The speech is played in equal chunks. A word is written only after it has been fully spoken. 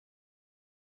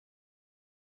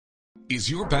Is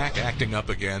your back acting up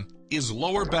again? Is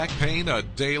lower back pain a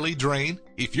daily drain?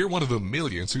 If you're one of the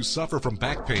millions who suffer from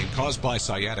back pain caused by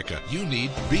sciatica, you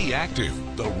need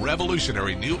BeActive, the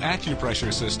revolutionary new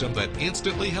acupressure system that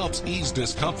instantly helps ease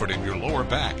discomfort in your lower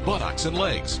back, buttocks, and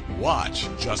legs. Watch.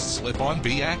 Just slip on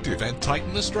BeActive and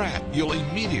tighten the strap. You'll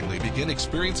immediately begin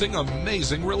experiencing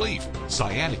amazing relief.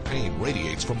 Sciatic pain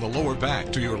radiates from the lower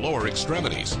back to your lower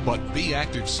extremities, but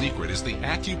BeActive's secret is the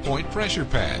AcuPoint pressure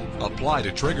pad. Apply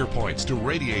to trigger points to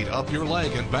radiate up your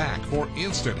leg and back for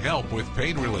instant help with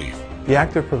pain relief.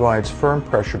 BeActive provides firm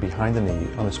pressure behind the knee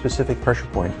on a specific pressure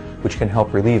point, which can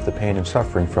help relieve the pain and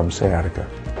suffering from sciatica.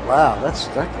 Wow,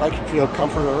 I can feel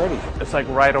comfort already. It's like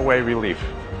right away relief.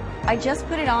 I just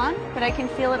put it on, but I can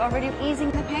feel it already easing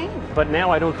the pain. But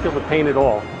now I don't feel the pain at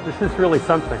all. This is really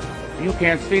something. You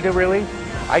can't see the relief?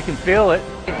 I can feel it.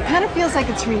 It kind of feels like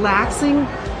it's relaxing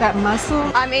that muscle.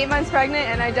 I'm 8 months pregnant,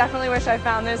 and I definitely wish I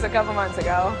found this a couple months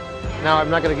ago. Now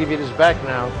I'm not going to give you this back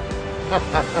now.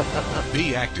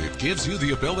 BeActive gives you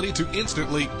the ability to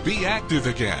instantly be active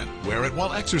again. Wear it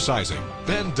while exercising.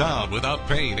 Bend down without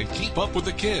pain and keep up with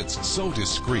the kids. So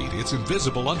discreet it's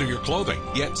invisible under your clothing,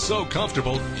 yet so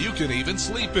comfortable you can even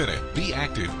sleep in it.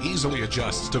 BeActive easily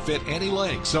adjusts to fit any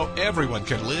leg so everyone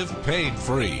can live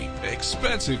pain-free.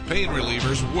 Expensive pain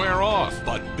relievers wear off,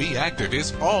 but BeActive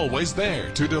is always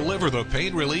there to deliver the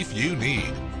pain relief you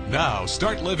need. Now,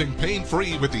 start living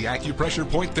pain-free with the acupressure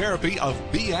point therapy of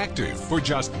BeActive for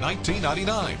just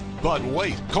 $19.99. But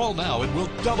wait, call now and we'll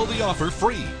double the offer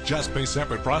free. Just pay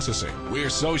separate processing. We're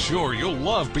so sure you'll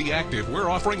love BeActive, we're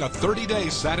offering a 30-day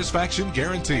satisfaction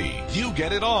guarantee. You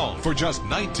get it all for just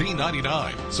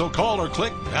 $19.99. So call or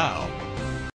click now.